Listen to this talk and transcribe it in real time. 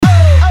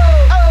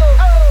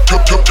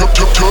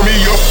me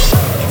up.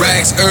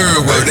 Racks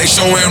everywhere, they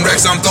showing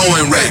racks, I'm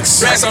throwing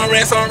racks. Racks on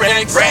racks on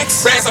racks.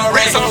 Racks. Racks on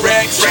racks on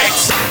racks.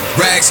 Racks.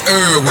 Racks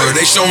everywhere,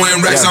 they showing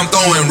racks, I'm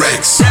throwing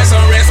racks. Racks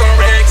on racks on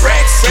racks.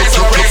 Racks. Racks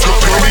on racks on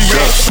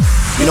racks.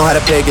 You know how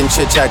the pagan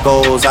chit-chat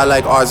goes. I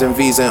like R's and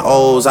V's and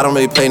O's. I don't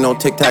really play no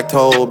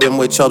tic-tac-toe. Been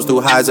with chubs through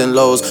highs and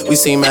lows. We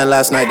seen man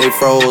last night, they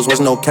froze.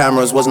 Wasn't no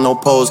cameras, wasn't no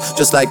pose.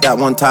 Just like that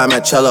one time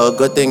at Cella.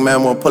 Good thing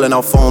man weren't pulling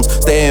out phones.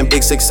 Stay in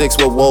big 6'6"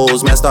 with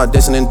woes. Man start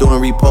dissing and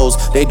doing repos.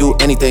 They do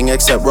anything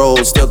except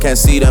rolls. Still can't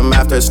see them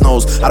after it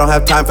snows. I don't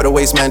have time for the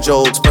waste man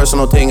jokes.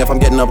 Personal thing if I'm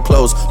getting up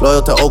close.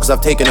 Loyal to Oaks,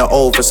 I've taken an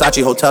O.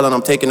 Versace Hotel and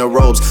I'm taking the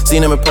robes.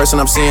 Seeing them in person,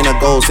 I'm seeing a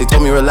ghost. They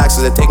told me relax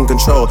as they're taking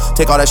control.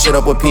 Take all that shit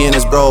up with P and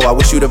his bro. I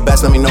wish you the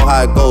best, let me know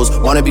how it goes.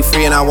 Wanna be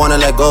free and I wanna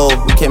let go.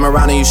 We came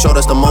around and you showed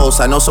us the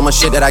most. I know so much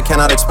shit that I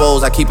cannot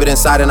expose. I keep it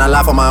inside and I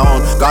laugh on my own.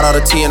 Got all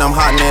the tea and I'm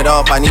hotting it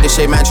up. I need a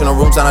shade mansion, the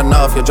room's not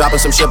enough. You're dropping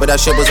some shit but that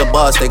shit was a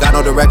bust. They got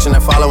no direction,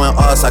 they're following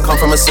us. I come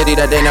from a city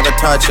that they never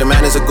touch. Your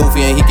man is a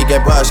goofy and he could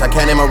get brushed. I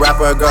can't name a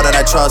rapper or a girl that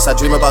I trust. I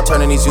dream about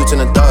turning these youths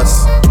into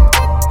dust.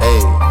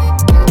 Hey.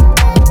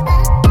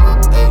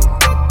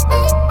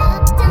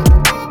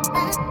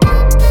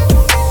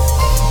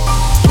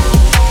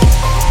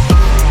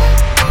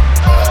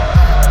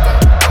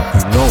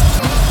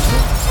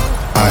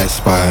 I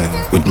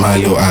spy with my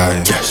little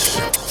eye. Yes.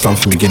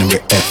 Something beginning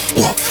with F.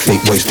 What?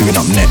 Fake boys doing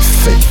up net.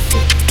 Fake.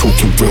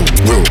 Talking real.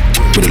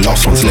 With the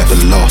last ones left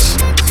the last.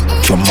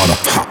 Your mother,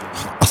 ha.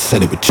 I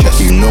said it with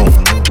chest. You know.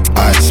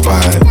 I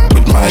spy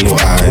with my little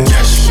eye.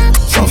 Yes.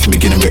 Something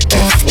beginning with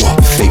F.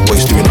 What? Fake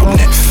boys doing up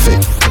net.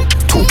 Fake.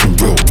 Talking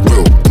real.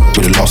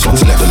 With the last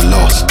ones left the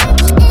last.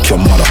 Your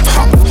mother,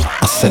 ha.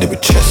 I said it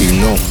with chest. You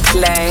know.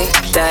 Play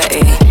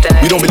dirty.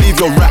 We don't believe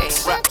your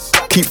raps.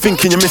 Keep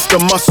thinking you Mr.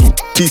 Muscle.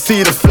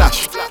 TC the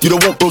flash. You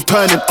don't want bro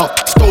turning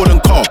up. Stolen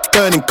car,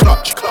 burning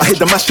clutch. I hit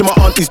the mash in my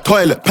auntie's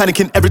toilet.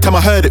 Panicking every time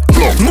I heard it.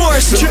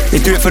 Morrison. They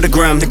do it for the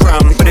gram,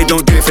 but they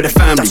don't do it for the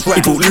family.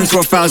 People lose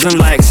for 1,000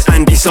 likes.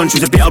 Andy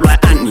Sancho's a bit up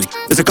like Anthony.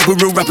 There's a couple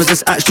real rappers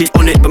that's actually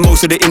on it, but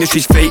most of the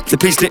industry's fake. The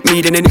police slip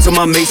me, then they need some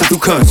of my mates. I feel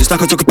cursed, just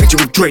like I took a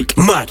picture with Drake.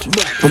 Mad.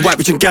 I'm white,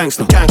 rich and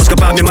gangster. Ask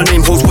about me, my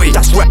name holds weight.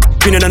 That's right.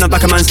 Greener than the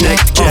back of man's neck.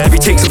 Every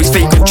takes of his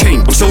fake good chain.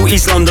 I'm so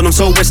East London, I'm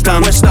so West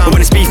Ham. But when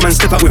it's beef, man,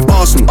 step out with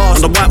Arsenal.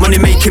 I'm the white money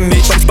making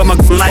Mitch, but my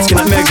light skin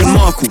like Meghan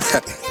Markle.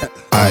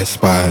 I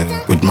spy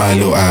with my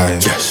little eye.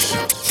 Yes.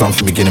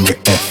 Something beginning with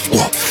F.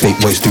 What? Fake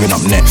boys doing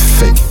up net.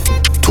 Fake.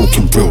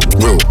 Talking real.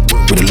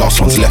 With the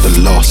last ones left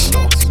the last.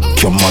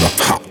 Your mother,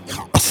 ha.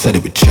 I said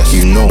it with chest.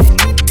 You know.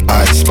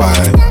 I spy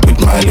with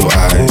my little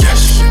eye.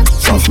 Yes.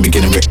 Something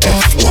beginning with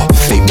F. What?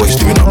 Fake boys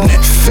doing up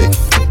net. Fake.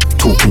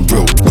 Talking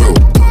real.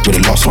 With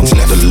the last ones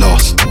left the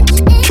last.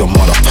 Your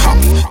mother, ha.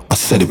 I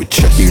said it with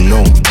chest. You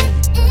know.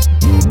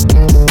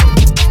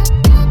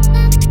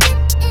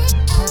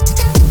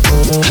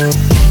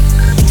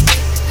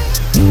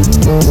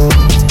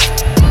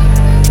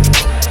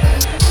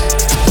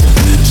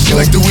 She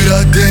like the way that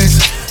I dance.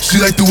 She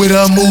like the way that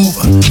I move.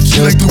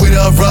 She like the way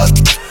that I rock.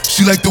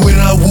 She like the way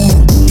that I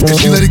woo. And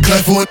she let it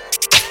clap for it.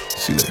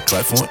 She let it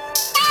clap for it.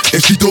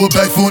 And she throw it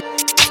back for it.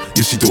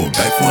 Yeah, she throw it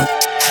back for it.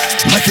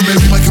 Michael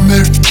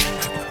Mary.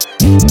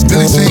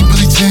 Billie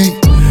Jean.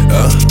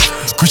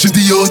 Christian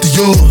Dior.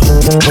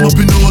 I'm up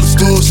in all the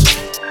stores.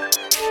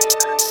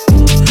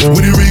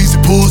 When it rains,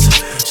 it pours.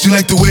 She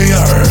like the way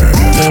I heard.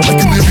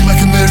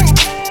 Michael Mary.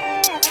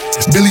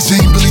 Billie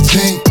Jean.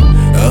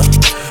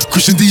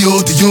 Christian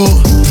Dior.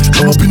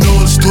 I'm up in all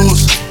the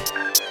stores.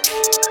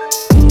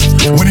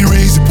 When it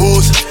rains, it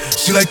pours.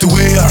 She like the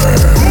way I heard.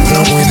 When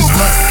I'm walking the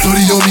spot,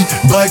 30 on me.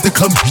 Buys the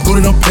club, know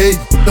that I'm paid.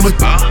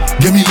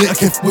 Get me lit, I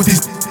can't f with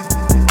these.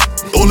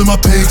 All in my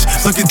page,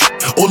 sucking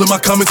all in my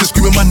comments and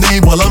screaming my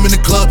name while I'm in the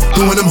club,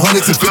 doing them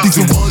hundreds and fifties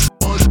and ones.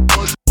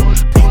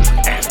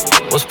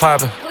 What's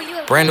poppin'?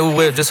 Brand new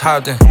whip, just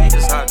hopped in.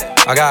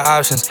 I got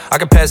options, I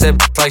can pass that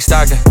like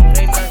Stockton.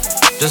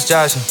 Just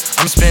joshing,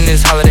 I'm spending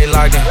this holiday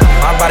locked in.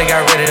 My body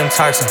got rid of them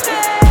toxins.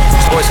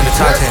 Sports in the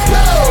top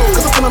 10.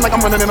 Cause I'm feeling like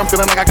I'm running and I'm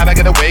feeling like I gotta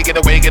get away.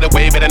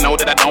 Better know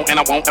that I don't and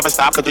I won't ever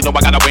stop. Cause you know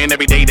I gotta win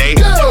every day.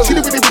 She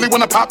really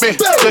wanna pop me.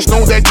 Just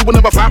know that you will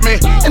never flop me.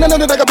 And I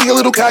know that I gotta be a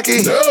little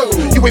cocky.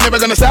 You ain't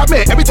never gonna stop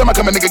me. Every time I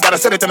come a nigga gotta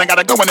set it, then I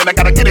gotta go and then I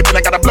gotta get it, then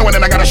I gotta blow and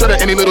then I gotta shut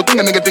it. Any little thing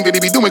a nigga think that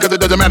he be doing, cause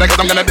it doesn't matter,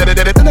 cause I'm gonna dead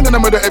it. Then I'm gonna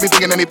murder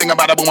everything and anything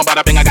about a boom, about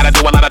a bing. I gotta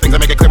do a lot of things to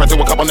make it clearer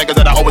to a couple niggas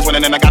that I always win,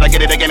 and then I gotta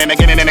get it again and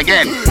again and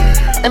again.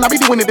 And I be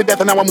doing it to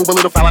death, and now I move a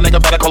little foul. Nigga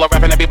better call a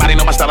rap, and everybody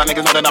know my style.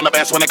 Niggas know that I'm the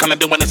best when it come to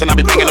doing this, and I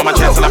be banging on my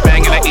chest, and I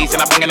bang in the east,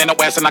 and I bang in the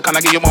west, and I kinda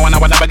give you more, and I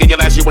would never give you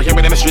less. You will hear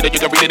it in the street, and you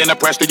can read it in the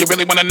press. Do you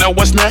really wanna know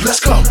what's next? Let's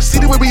go. See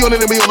the way we on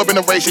it, and we all up in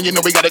the race, and you know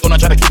we gotta go and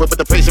try to keep up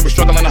with the pace, and we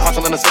struggling and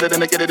hustling and sit it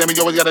and to get it, and we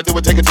always gotta do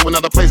it, take it to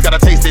another place, gotta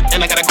taste it,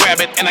 and I gotta grab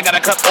it, and I gotta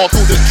cut all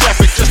through this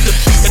traffic just to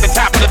at the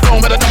top of the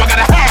throne, but I know I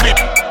gotta have it.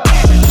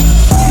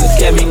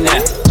 Look at me now,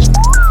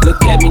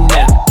 look at me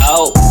now,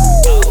 oh.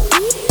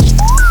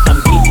 I'm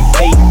getting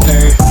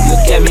paper.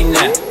 Look at me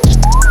now,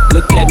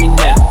 look at me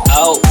now,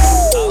 oh.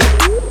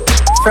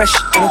 Fresh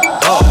in the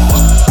oh.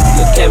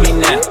 Look at me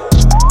now,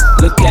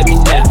 look at me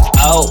now,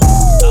 oh.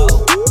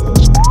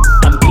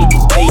 I'm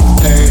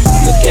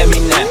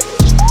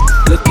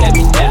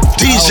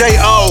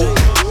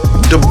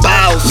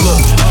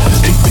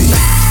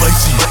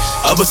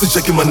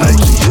checking my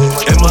Nike.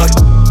 And my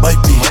might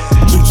be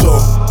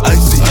two-tone,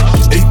 icy,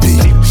 AP,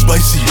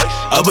 spicy.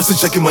 I wasn't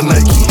checking my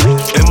Nike.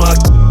 And my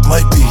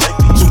might be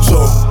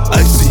two-tone,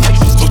 icy.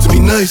 Talk to me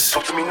nice,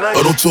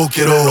 or don't talk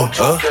at all.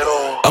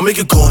 I make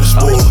a corner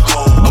sport.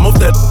 I'm off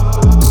that.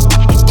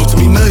 Talk to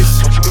me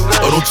nice,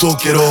 or don't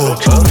talk at all.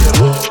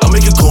 I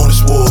make a corner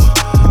sport.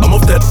 I'm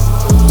off that.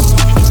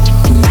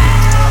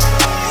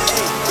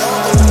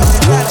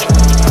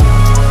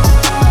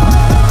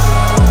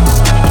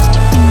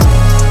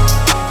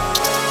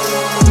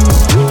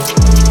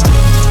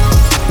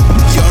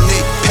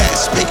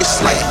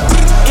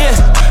 Yeah,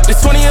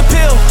 this 20 a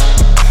pill.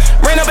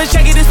 Ran up and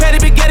shake it, this patty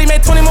spaghetti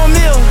made 20 more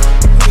mil.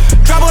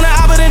 Drop on the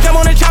oppa, then jump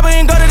on the chopper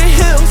and go to the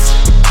hills.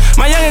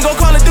 My youngin' go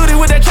Call of Duty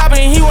with that chopper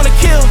and he wanna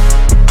kill.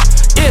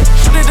 Yeah,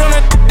 shoot it on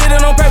that, did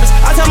it on purpose.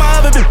 I tell my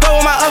other bitch, go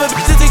with my other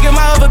bitch, just to get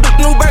my other bitch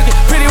new Birkin.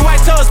 Pretty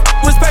white toes,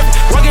 was perfect.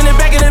 Walking in the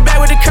back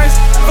with the curse.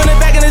 From the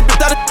back in this bitch,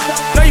 thought it.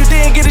 No, you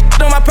didn't get it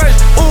on my purse.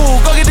 Ooh,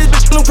 go get this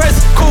bitch new purse.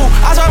 Cool,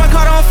 I saw my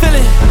car, don't feel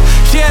it.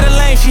 She had a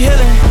lane, she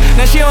healing.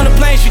 Now she on the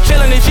plane, she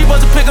chillin'. And she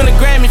supposed to pick on the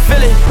Grammy,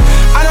 feel it.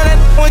 I know that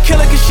one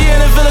killer, cause she in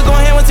the villa,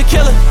 going hand with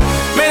tequila.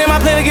 Made it my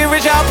plan to get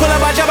rich, I'll pull up,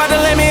 I jump out the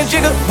lane, me and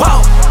jigger.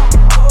 Whoa,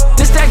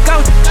 this that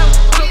go.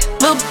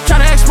 Lil'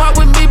 tryna act smart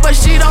with me, but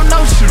she don't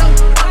know shit.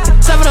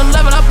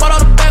 7-Eleven, I bought all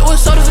the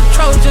backwoods sodas and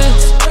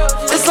Trojans.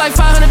 It's like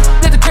 500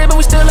 at the crib, but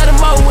we still let them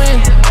mow in.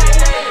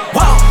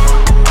 Whoa,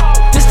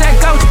 this that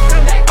go.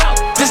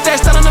 This that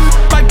stunning them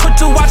like put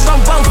 2 watches on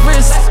both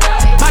wrists.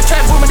 My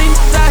trap booming, these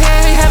out here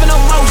ain't having no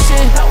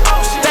motion.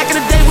 Back in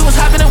the day, we was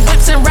hopping in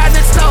whips and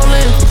riding it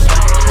stolen.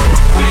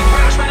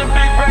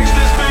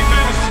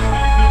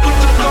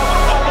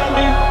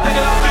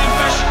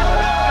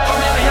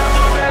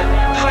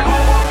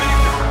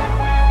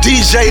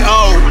 DJ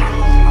O,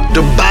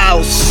 the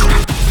boss.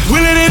 We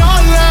let it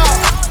all out.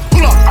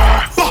 Pull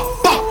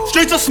up,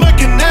 streets are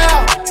smoking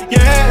now.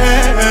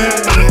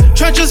 Yeah,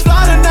 trenches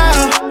flooding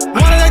now.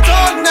 Why do they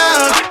talk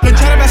now? They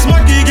try to be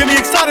smoky, get me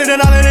excited,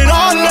 and I let it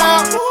all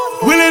out.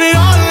 We let it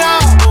all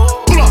out.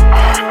 Pull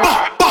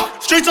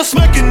up, streets are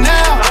smoking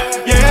now.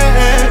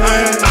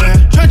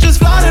 Yeah, trenches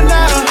flooding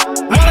now.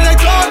 Why do they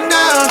talk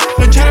now?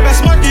 They try to be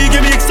smoky,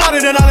 get me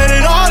excited, and I let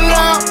it all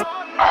out.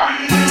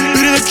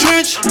 Been in the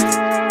trench.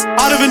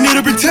 I don't even need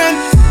to pretend.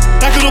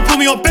 That girl don't put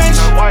me on bench.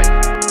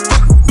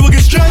 You will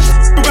get stretched,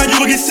 around you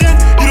will get sent.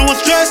 You don't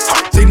want stress.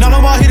 Say none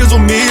of my haters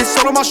on me,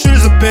 all of my shit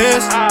is the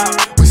best.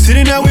 We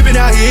sitting there, we been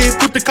out here,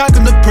 put the cock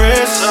in the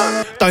press.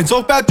 Dein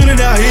Zoff back doing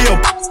it out here,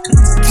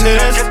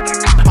 test.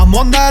 I'm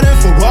on that end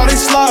for all they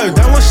slow.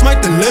 That one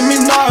smack, then let me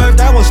know.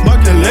 That one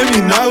smoke, then let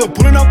me know. We're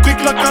pulling up quick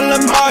like a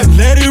limo.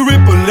 Let it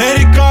rip or let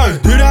it go.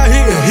 Do that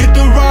hit and hit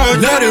the road.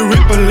 Let it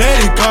rip or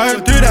let it go.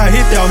 Do that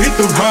hit, they'll hit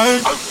the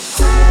road.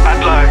 I'd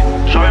like,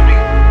 show me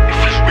if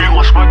you really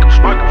want smoke,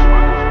 smoke.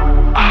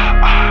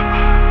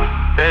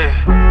 Yeah,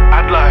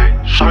 I'd like,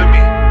 show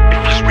me if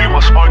you really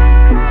want smoke.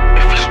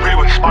 If you really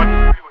want smoke,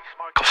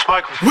 come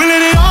smoke. We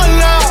let it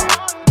all out.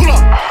 Pull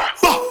up,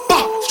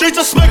 streets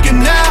are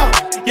smoking now.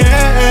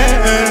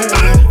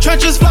 Yeah,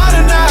 trenches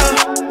flooding now.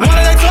 Why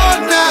do they talk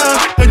now?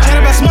 They try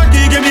to be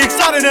smoky, get me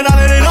excited, and I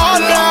let it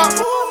all out.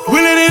 We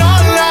let it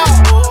all out.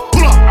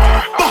 Pull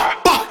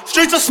up,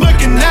 streets are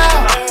smoking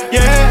now.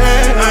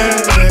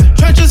 Yeah,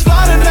 trenches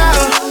flooding now.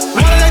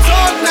 Why do they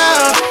talk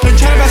now? They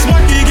try to be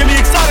smoky, get me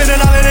excited,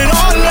 and I let it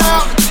all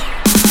out.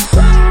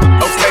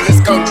 Okay,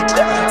 let's go.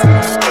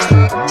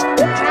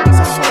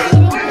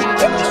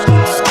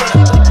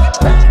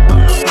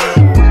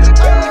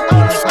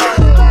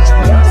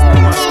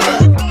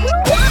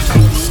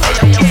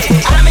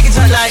 I make it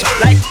turn like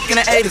in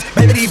the 80s.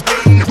 Baby, these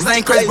niggas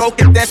ain't crazy broke.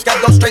 If that's got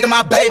go straight to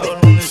my baby.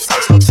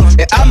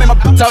 Yeah, I make my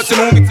talk to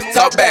me when we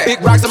talk back.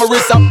 Big rocks on my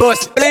wrist, I'm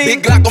bust.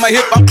 Big Glock on my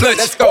hip, I'm clutch.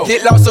 Let's go.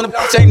 Get lost on the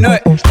bitch, ain't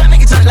nut. I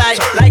make it turn like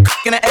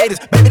in the 80s.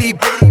 Baby, these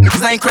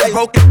niggas ain't crazy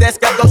broke. If that's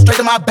got go straight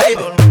to my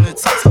baby.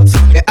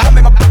 Yeah, I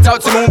make my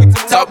talk to me when we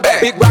talk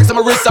back. Big rocks on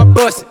my wrist, I'm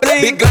bust.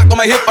 Big Glock on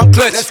my hip, I'm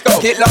clutch. Let's go.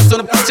 Get lost on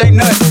the bitch, ain't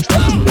nut.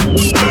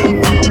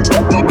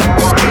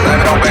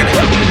 Blame it on, baby.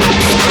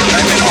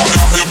 Blame it on.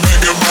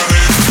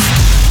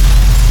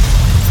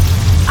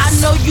 I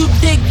know you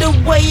dig the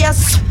way I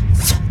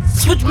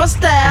switch my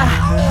style.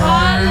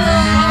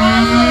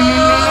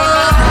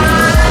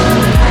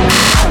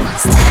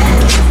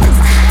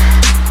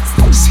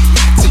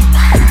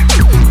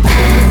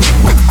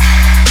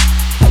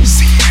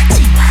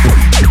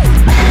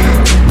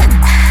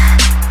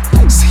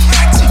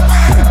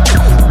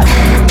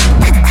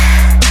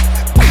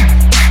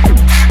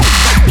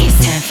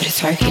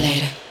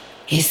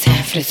 It's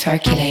time for the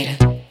circulator.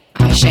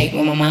 I'ma shake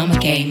what my mama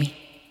gave me.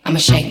 I'ma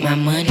shake my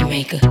money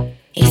maker.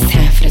 It's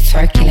time for the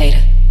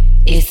circulator.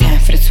 It's time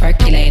for the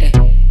circulator.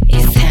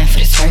 It's time for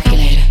the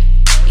circulator.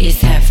 It's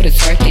time for the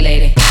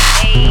circulator.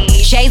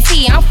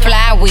 JT, I'm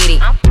fly with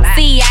it.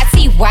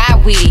 CITY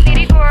with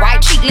it. Right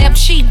cheek, left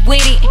cheek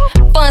with it.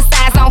 Fun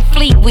size on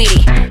fleet with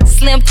it.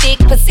 Slim, thick,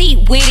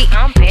 petite with it.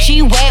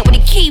 G-Wag with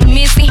the keep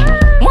missing.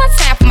 One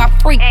time for my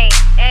freak.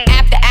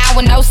 After hours. down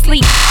with no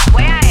sleep.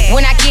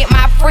 When I get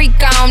my freak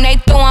on, they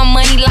throwing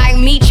money like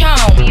me chon.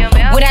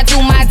 When I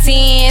do my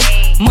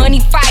 10s, money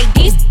fight,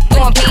 these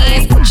doing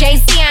pins.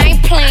 JC, I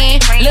ain't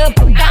playing. Look,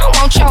 I don't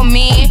want your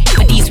man.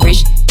 But these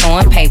rich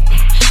throwing paper.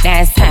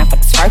 Now it's time for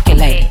the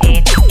circulator.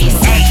 It's time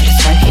for the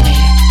circulator.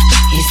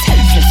 It's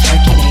time for the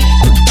circulator.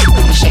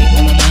 I'ma shake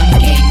what my mama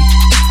gave me.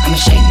 I'ma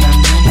shake my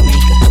money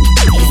maker.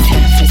 It's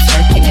time for the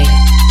circulator.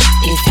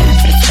 It's time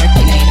for the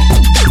circulator.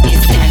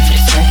 It's time for the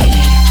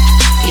circulator.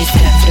 It's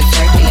time for the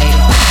circulator.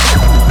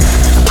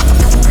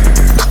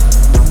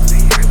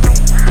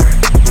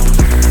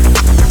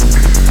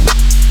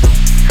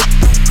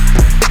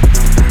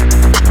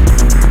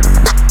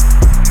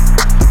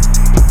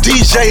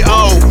 DJ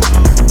O,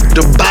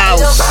 the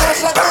boss.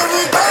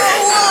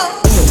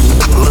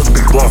 Little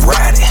bitch won't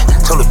ride it.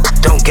 Told her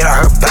don't get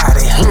out her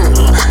body.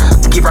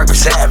 Get right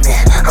beside me.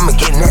 I'ma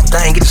get in that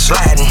thing, get it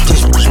sliding.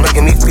 This was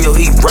making me feel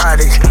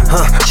erotic.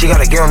 She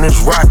gotta get on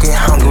this rocket.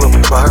 I don't give a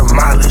for her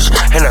mileage.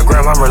 And her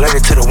grandma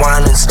related to the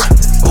Winans.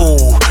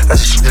 Ooh, that's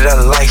the shit that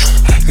I like.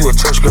 You a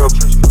church girl.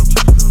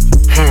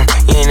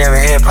 You ain't never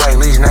had probably at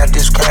least not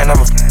this kind.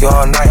 I'ma f you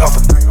all night off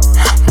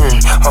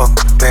off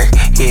back.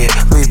 Yeah,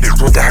 leave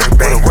bitch with the hurt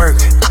back.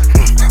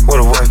 What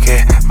a work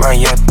at? My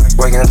young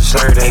waking up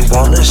Saturday.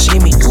 Wanna see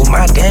me do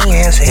my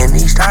dance in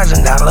these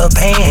 $1,000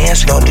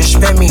 pants. Don't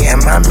disrespect me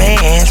and my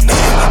mans.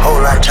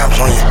 Whole lot of chops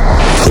on you.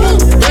 Woo,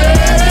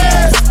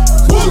 badass.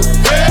 Woo,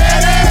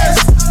 badass.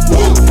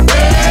 Woo,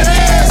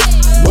 badass.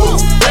 Woo,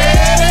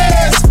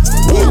 badass.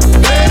 Woo,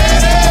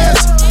 badass.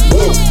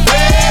 Woo,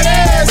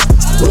 badass.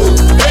 Woo,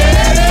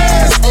 badass.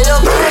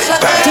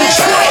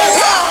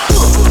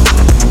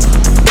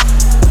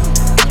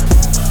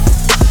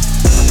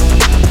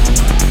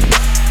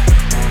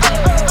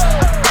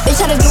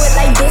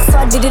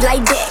 I did it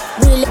like that,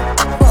 really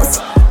won't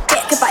sit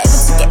back. If I ever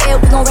took an L,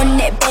 we gon'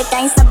 run that back.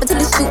 I ain't stopping till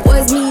the shoot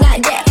was me,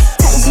 not that.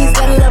 Tight jeans,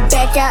 got a little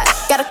back out.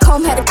 Got a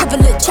comb, had a cover,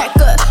 little check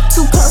up.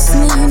 Too close to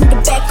me, you need to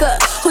back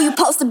up. Who you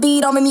supposed to be,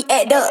 don't make me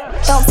act up.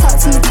 Don't talk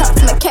to me, talk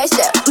to my cash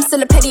up. I'm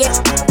still a petty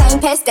ass, I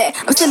ain't past that.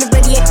 I'm still a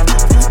ready ass,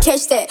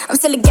 catch that. I'm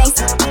still a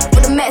gangster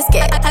with a mask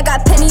at. I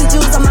got plenty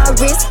jewels on my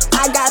wrist.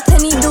 I got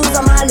plenty dudes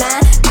on my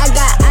line. I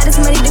got all this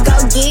money to go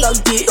get.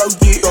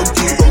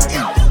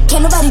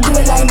 Can't nobody do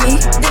it like me.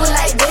 Do it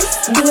like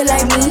this. Do it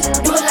like me.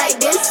 Do it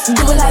like this.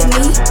 Do it like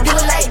me. Do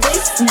it like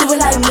this. Do it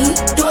like me.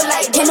 Do it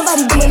like. Can't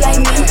nobody do it like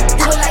me.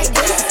 Do it like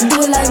this.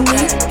 Do it like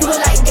me. Do it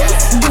like this.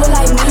 Do it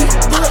like me.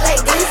 Do it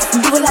like this.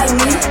 Do it like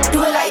me. Do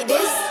it like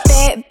this.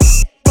 Bad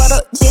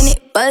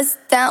photogenic, bust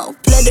down,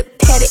 flooded,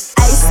 petty,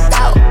 iced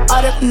out,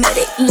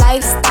 automatic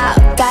lifestyle.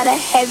 Gotta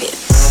have it.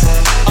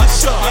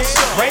 Usher,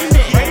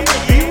 Raymond,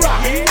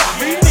 B-Rock,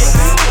 remix.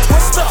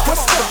 What's the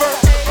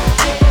verse?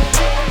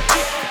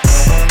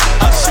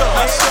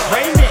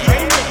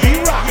 Raymond,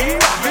 B-Rock,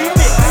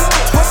 remix.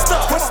 What's the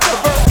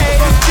verse?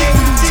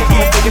 So I'ma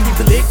make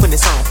people lick when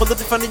it's on. Pull up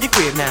in front of your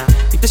crib now.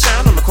 Keep the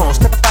shine on the corner.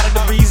 Step up out of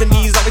the breeze and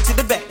knees all the way to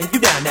the back. And you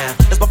down now.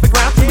 Let's bump the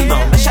ground till we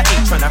long. That shot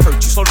ain't tryna hurt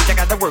you. Slowly I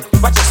got to work.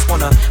 I just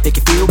wanna make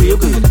it feel real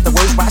good. At the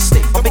worst why I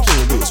stay. I'm making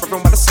wheels.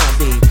 Swerving by the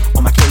sunbeam.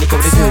 On my candy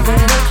coated hood. 7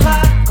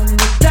 o'clock on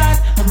the dot.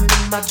 I'm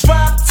in my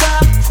drop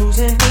top.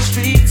 Cruising the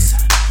streets.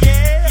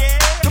 Yeah.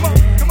 Come on.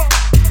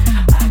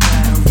 I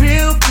got a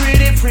real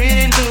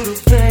pretty little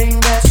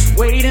thing that's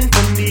waiting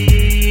for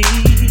me.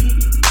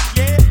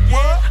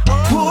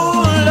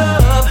 Pull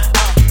up,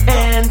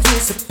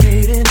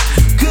 anticipating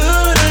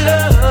good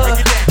love.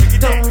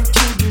 Don't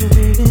keep me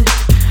waiting.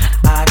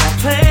 I got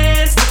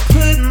plans to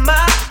put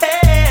my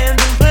hand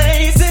in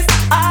places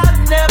I've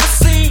never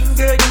seen.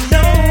 Girl, you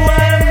know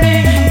what I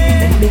mean.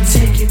 Let me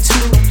take you to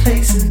a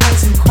place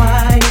nice and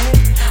quiet.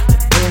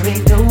 There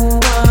ain't no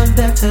one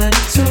there to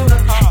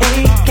interrupt.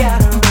 Ain't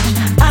gotta rush.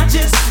 I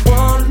just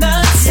wanna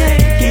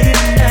take it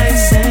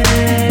nice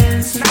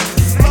and slow.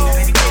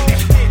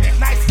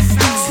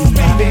 See,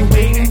 I've been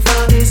waiting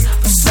for this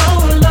for so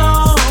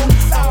long.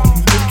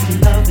 Making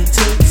love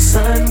until the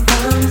sun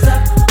comes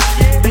up.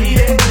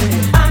 Baby,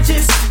 I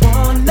just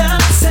wanna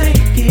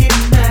take it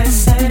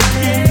nice and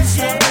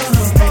slow.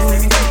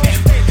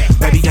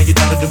 Baby, yeah, you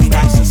gotta do me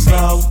nice and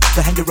slow.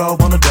 The hand you roll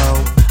on the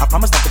dough. I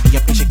promise not to be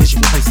impatient. Cause you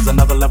in places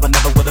another level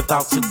never would've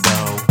thought to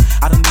go.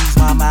 I done ease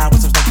my mind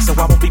with some stinky, so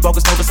I won't be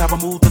bogus. Notice how I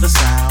move to the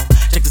sound.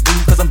 Check this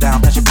dude, cause I'm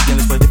down. Passion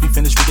beginners, but if we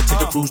finish, we can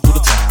take a cruise through the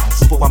town.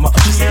 Super while my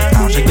usher say it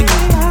down, shake the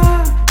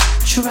ground.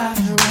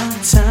 Driving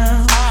around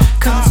town,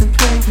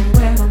 contemplating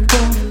where I'm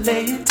gonna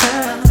lay it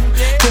down.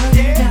 Girl,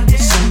 you got me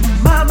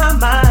saying, my,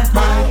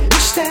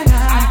 wish that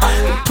I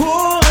could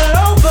pull it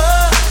over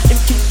and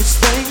get this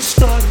thing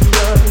started.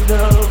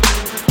 No,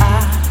 I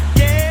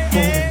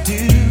wanna do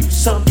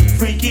something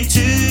freaky to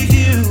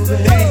you,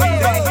 baby.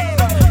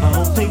 I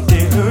don't think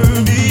they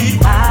heard me.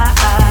 I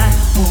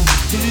wanna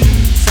do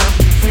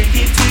something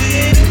freaky to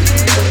you.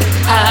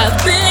 I've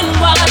been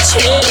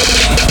watching.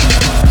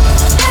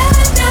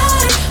 Every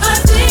night I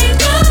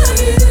think of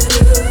you.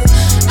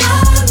 I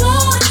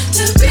want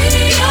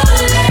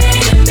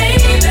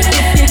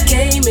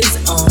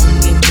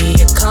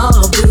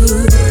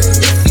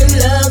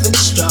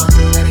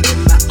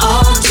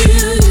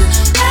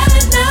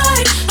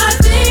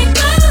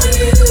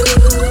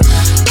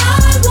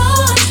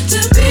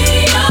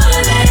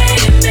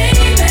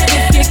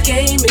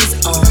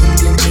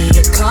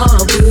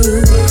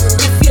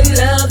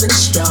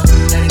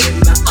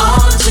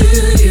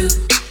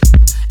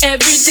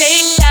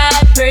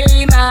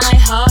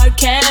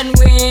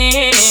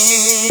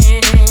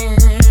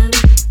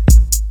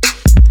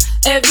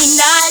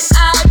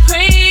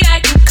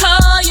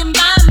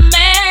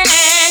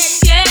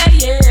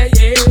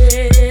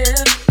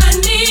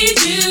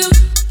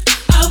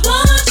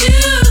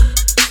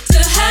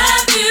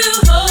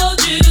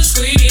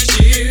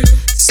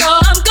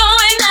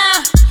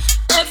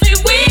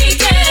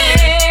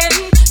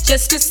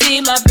just to see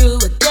my boo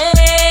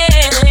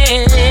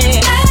again.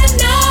 At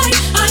night,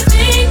 I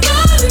think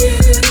of you.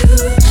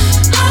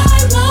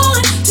 I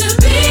want to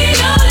be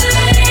your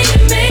lady,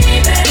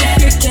 baby. If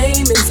your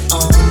game is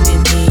on,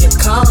 give me a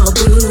call,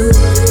 boo.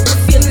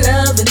 If you're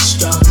loving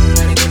strong,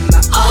 I'll give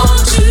my all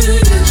to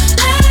you.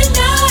 At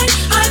night,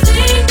 I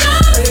think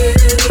of you.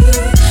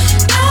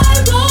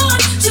 I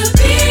want to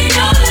be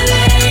your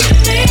lady,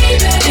 baby.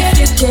 If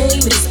your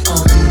game is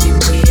on, give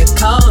me a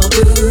call,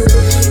 boo.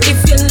 If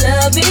you're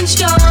loving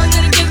strong,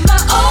 I'll give my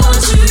all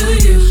to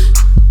you.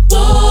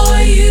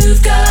 Boy,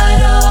 you've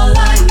got all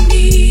I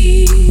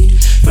need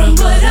from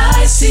what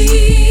I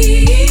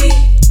see.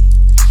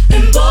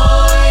 And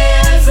boy,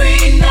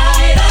 every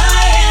night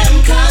I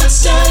am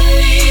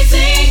constantly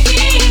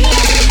thinking of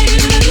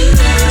you.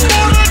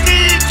 For the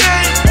DJ,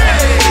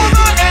 for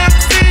the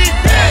MC,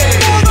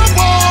 for the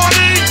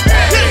party.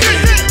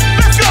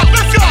 Let's go,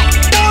 let's go.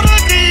 For the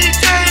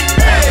DJ,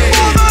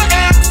 for the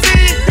MC,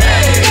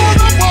 for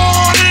the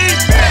party.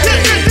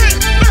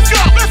 Let's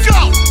go, let's go.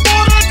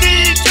 For the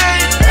DJ,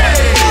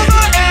 for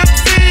the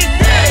MC,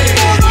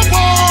 for the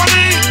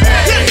party.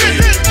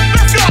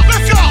 Let's go,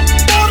 let's go.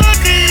 For the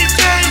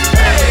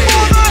DJ,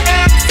 for the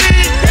MC,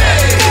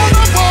 for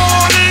the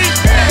party.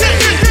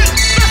 Let's go,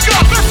 let's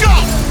go.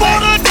 For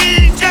the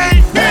DJ,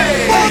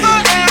 for the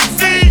MC,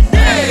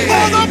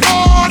 for the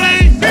party.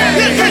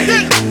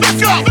 Let's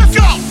go, let's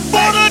go.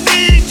 For the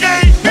DJ,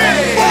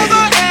 for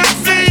the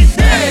MC,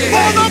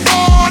 for the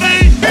party.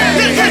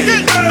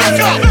 Let's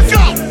go, let's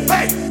go.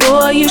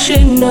 Boy, you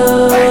should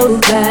know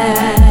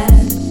that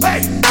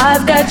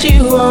I've got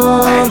you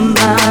on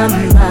my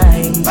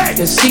mind,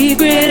 your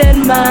secret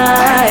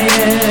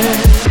admirer.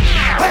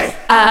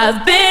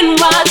 I've been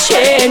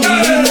watching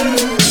you.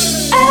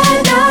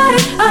 At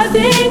night, I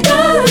think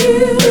of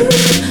you.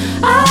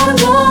 I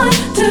want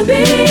to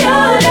be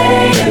your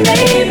lady,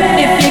 baby.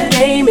 If your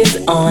game is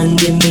on,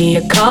 give me a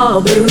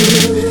call, boo.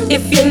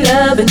 If you're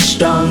loving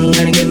strong,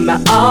 gonna give my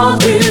all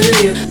to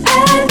you.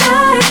 At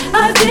night,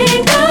 I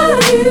think of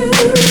you.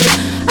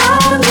 I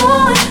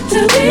want to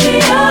be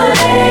your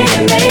lady,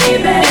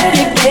 baby. If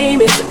your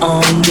game is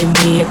on, give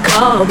me a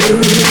call,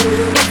 boo.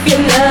 If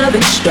you're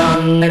loving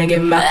strong, gonna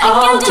give my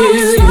all to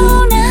you.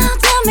 Slow now,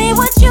 tell me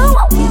what you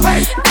want.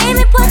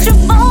 Baby, put your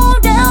phone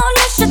down,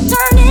 you should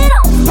turn it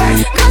on.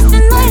 Cause the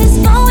night is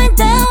going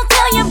down,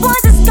 tell your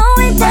boys it's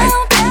going down.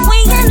 We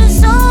in the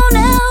zone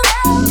now,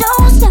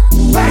 don't stop.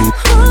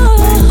 Ooh,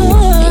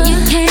 you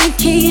can't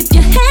keep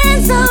your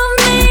hands on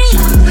me.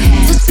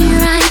 Just be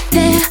right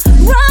there,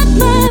 rock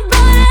my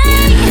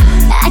body.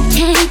 I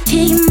can't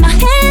keep my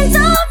hands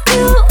off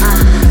you.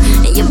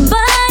 Your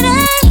body,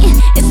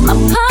 it's my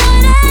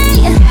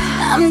party.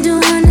 I'm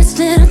doing this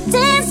little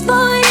dance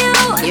for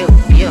you.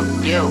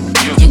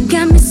 You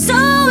got me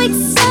so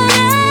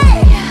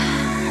excited.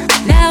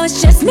 Now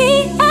it's just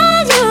me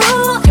and you.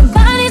 Your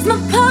body's my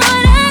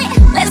party.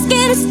 Let's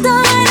get it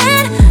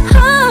started.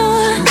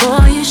 Oh.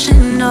 Boy, you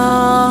should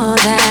know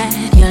that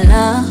your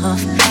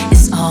love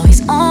is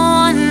always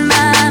on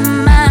my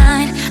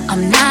mind.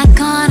 I'm not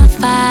gonna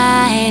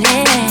fight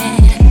it.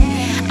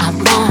 I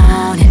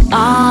want it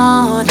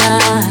all the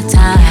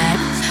time.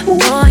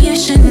 Boy, you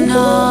should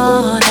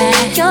know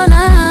that your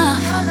love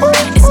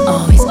is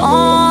always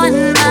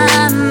on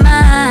my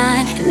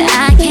mind, and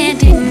I can't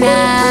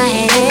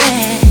deny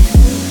it.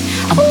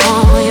 I'm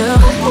on you,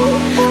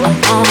 I'm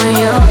on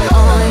you,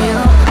 on you.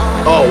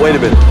 Oh, wait a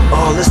minute.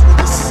 Oh, listen to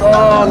this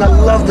song. I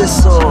love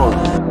this song.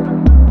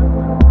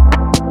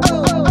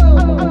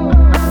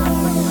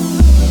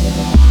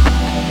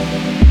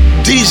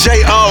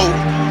 DJ O,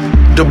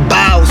 the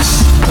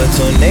boss. A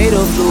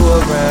tornado flew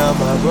around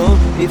my room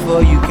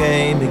before you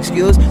came.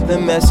 Excuse the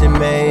mess it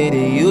made.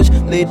 It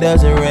usually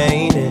doesn't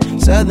rain in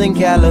Southern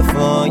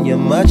California,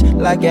 much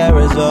like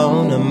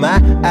Arizona.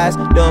 My eyes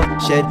don't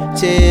shed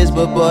tears,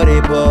 but boy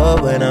they pour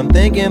when I'm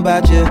thinking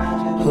about you.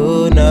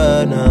 Ooh,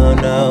 no, no,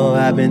 no,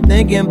 I've been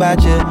thinking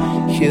about you.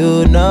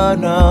 You, no,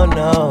 no,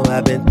 no,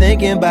 I've been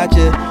thinking about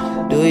you.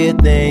 Do you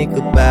think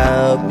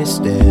about me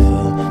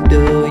still?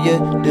 Do you,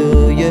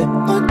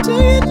 or do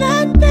you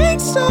not think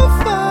so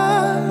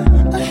far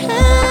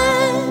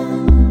ahead?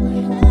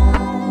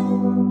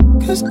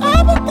 Cause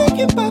I've been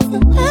thinking about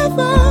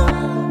forever.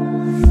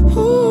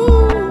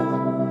 Ooh.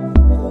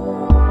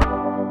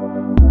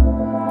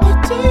 Or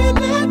do you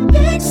not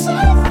think so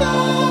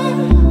far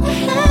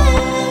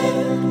ahead?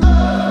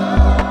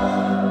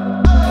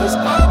 Cause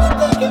I've been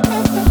thinking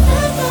about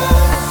forever.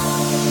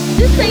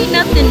 This ain't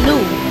nothing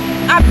new.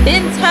 I've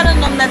been telling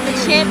them that the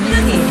champ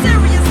is here.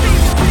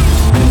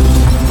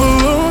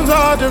 Balloons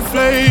are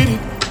deflating.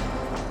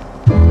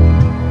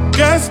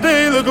 Guess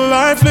they look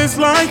lifeless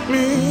like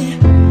me.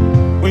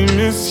 We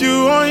miss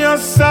you on your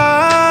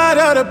side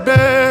of the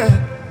bed.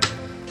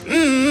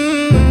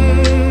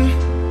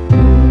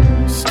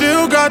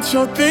 Still got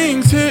your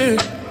things here.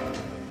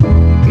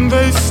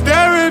 They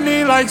stare at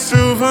me like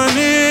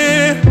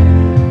souvenir.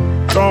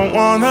 Don't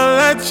wanna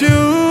let you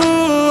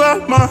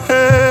out my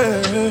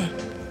head.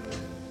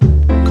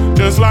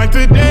 Just like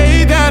the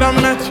day that I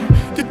met you,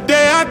 the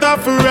day I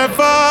thought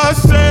forever.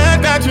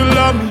 Said that you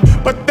love me,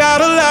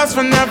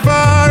 last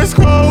forever. It's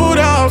cold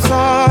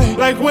outside.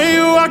 Like when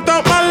you walked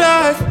out my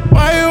life.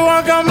 Why you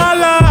walk out my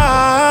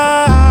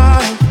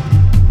life?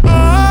 I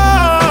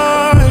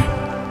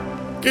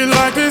get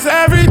like this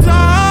every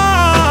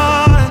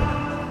time.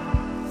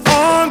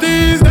 On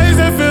these days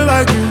it feel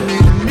like you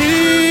and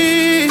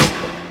me.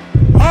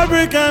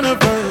 Heartbreak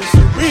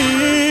anniversary.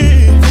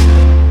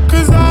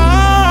 Cause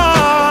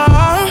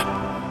I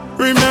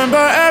remember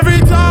every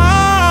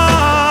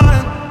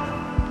time.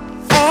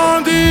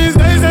 On these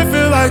days it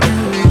feel like you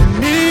and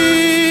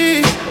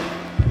me.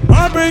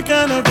 Heartbreak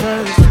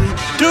anniversary.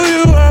 Do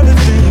you ever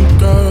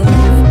think of me?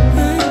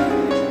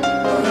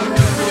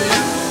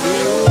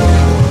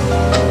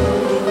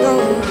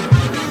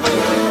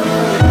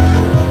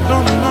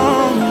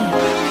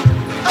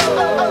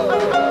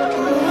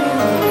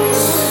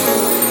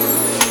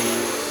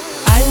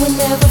 I would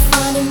never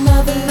find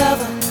another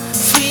lover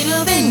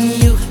sweeter than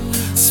you,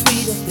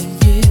 sweeter than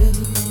you.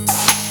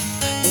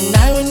 And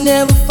I would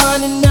never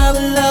find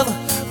another lover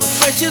more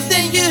precious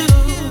than you,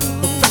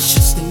 more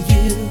precious than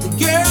you. The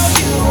girl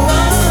you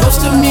are. Close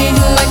to me,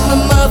 you like my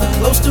mother.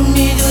 Close to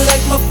me, you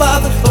like my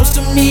father. Close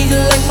to me, you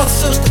like my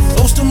sister.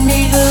 Close to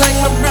me, you like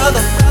my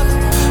brother.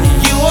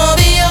 You are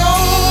the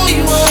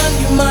only one,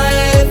 you're my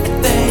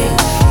everything.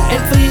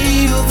 And for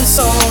you, the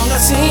song I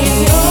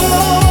sing.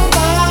 All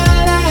my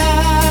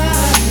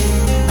life,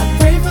 I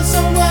pray for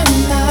someone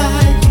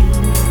like you.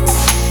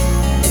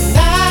 And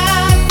I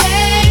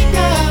thank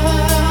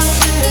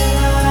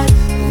God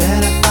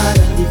that I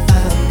finally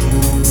found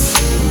you.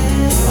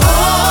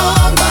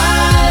 All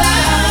my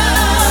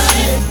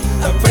life,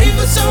 I pray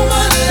for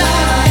someone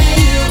like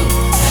you.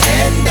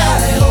 And I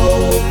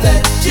hope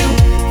that you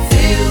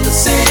feel the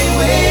same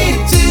way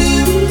too.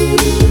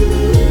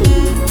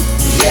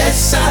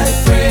 Yes, I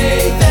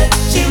pray that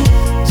you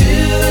do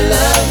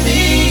love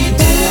me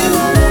too.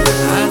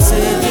 I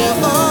said you're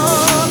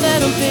all that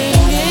I'm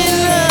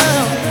thinking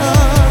of.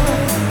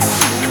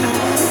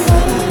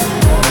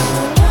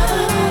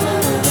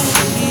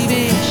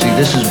 See,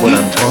 this is what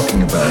I'm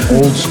talking about.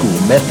 Old school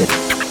method.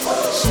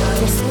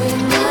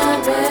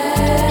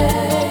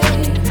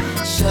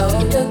 Show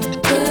look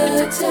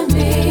good to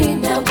me.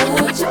 Now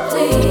would you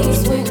please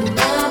swing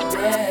my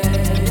way?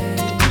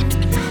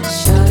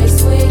 Shorty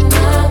swing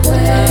my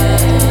way.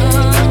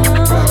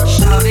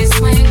 Shorty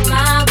swing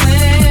my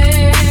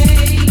way.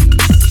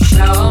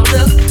 Show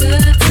look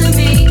good to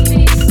me.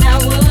 Now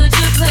would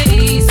you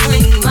please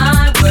swing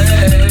my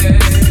way?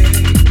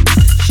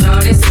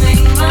 Shorty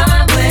swing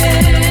my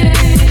way.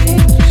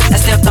 I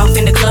stepped off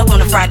in the club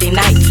on a Friday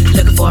night,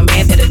 looking for a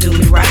man that'll do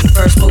me right.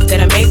 First move that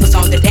I made was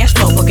on the dance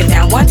floor, broke it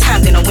down one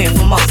time, then I went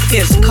for more.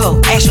 Physical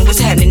action was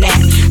happening now.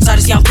 Saw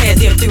this young player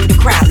there through the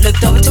crowd.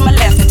 Looked over to my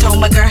left and told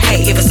my girl,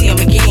 hey, if I see him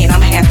again,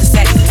 I'ma have to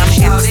say,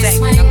 Shorty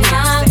swing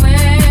my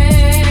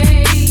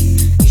way.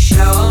 You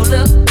sure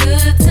look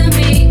good to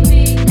me.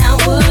 Now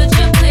would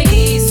you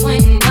please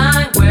swing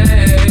my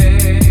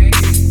way?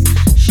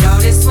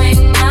 Shorty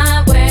swing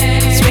my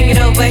way. Swing it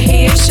over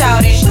here,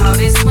 shorty.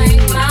 Shorty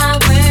swing my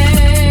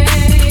way.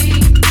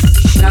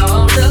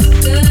 Sure look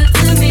good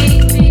to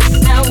me.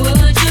 Now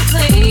would you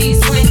please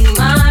swing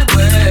my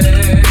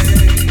way?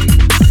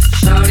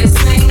 Shorty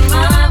swing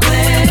my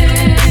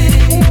way.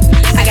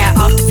 I got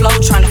off the floor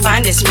trying to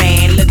find this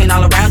man, looking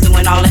all around,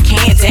 doing all I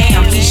can.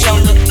 Damn, he sure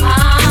look.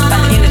 By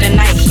the end of the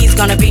night, he's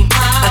gonna be.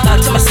 I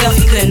thought to myself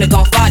he couldn't have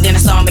gone far. Then I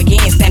saw him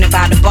again, standing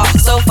by the bar.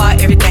 So far,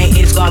 everything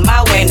is going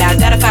my way. Now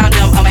that I found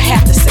him, I'ma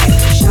have to say,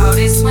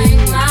 Shorty swing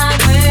my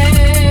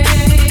way.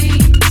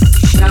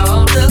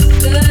 Sure look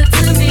good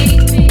to me.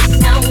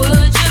 Now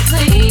would you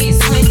please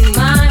swing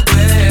my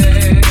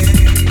way?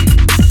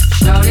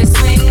 Shorty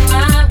swing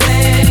my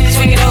way.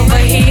 Swing it over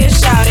here,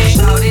 shorty.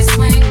 Shorty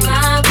swing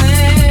my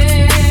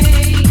way.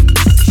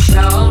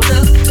 Sure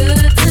look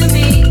good to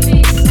me.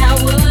 Now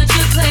would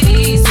you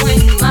please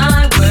swing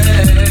my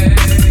way?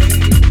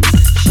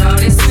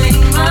 Shorty swing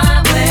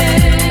my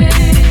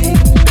way.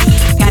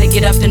 Gotta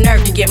get up the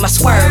nerve to get my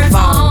swerve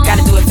on.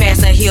 Gotta do it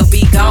fast or he'll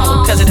be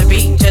gone. Cause of the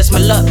beat, just my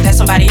luck. That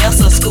somebody else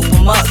will scoop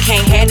him up.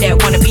 Can't have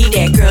that, wanna be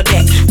that girl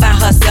that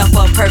found herself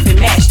a perfect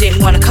match.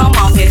 Didn't wanna come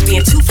off as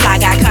being too fly.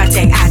 Got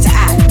contact eye to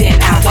eye.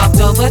 Then I walked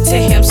over to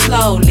him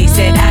slowly.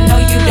 Said